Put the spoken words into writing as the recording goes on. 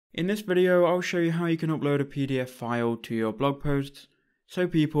In this video, I'll show you how you can upload a PDF file to your blog posts so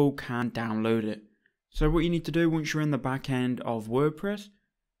people can download it. So what you need to do once you're in the back end of WordPress,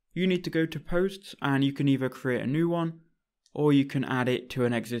 you need to go to posts and you can either create a new one or you can add it to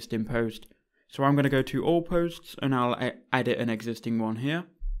an existing post. So I'm going to go to all posts and I'll edit an existing one here.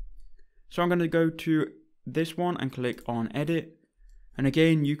 So I'm going to go to this one and click on edit. And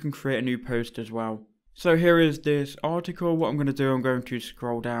again, you can create a new post as well. So here is this article. What I'm going to do, I'm going to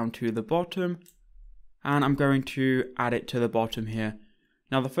scroll down to the bottom and I'm going to add it to the bottom here.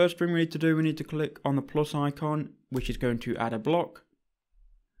 Now the first thing we need to do, we need to click on the plus icon, which is going to add a block.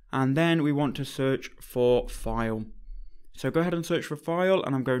 And then we want to search for file. So go ahead and search for file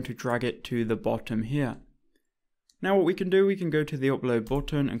and I'm going to drag it to the bottom here. Now what we can do, we can go to the upload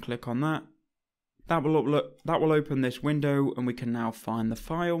button and click on that. That will open this window and we can now find the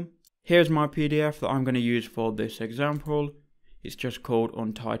file. Here's my PDF that I'm going to use for this example. It's just called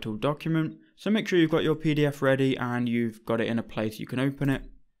untitled document. So make sure you've got your PDF ready and you've got it in a place you can open it.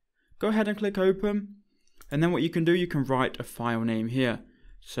 Go ahead and click open. And then what you can do, you can write a file name here.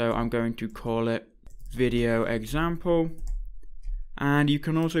 So I'm going to call it video example. And you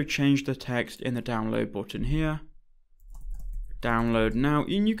can also change the text in the download button here. Download now.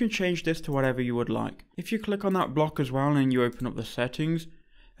 And you can change this to whatever you would like. If you click on that block as well and you open up the settings,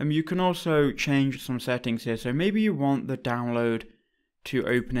 you can also change some settings here. So maybe you want the download to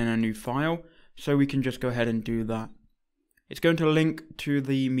open in a new file. So we can just go ahead and do that. It's going to link to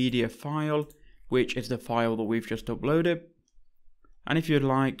the media file, which is the file that we've just uploaded. And if you'd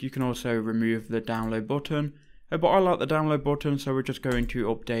like, you can also remove the download button. But I like the download button, so we're just going to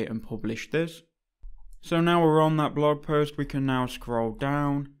update and publish this. So now we're on that blog post, we can now scroll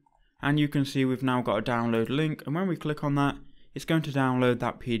down. And you can see we've now got a download link. And when we click on that, it's going to download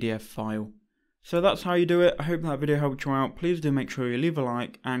that PDF file. So that's how you do it. I hope that video helped you out. Please do make sure you leave a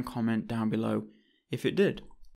like and comment down below if it did.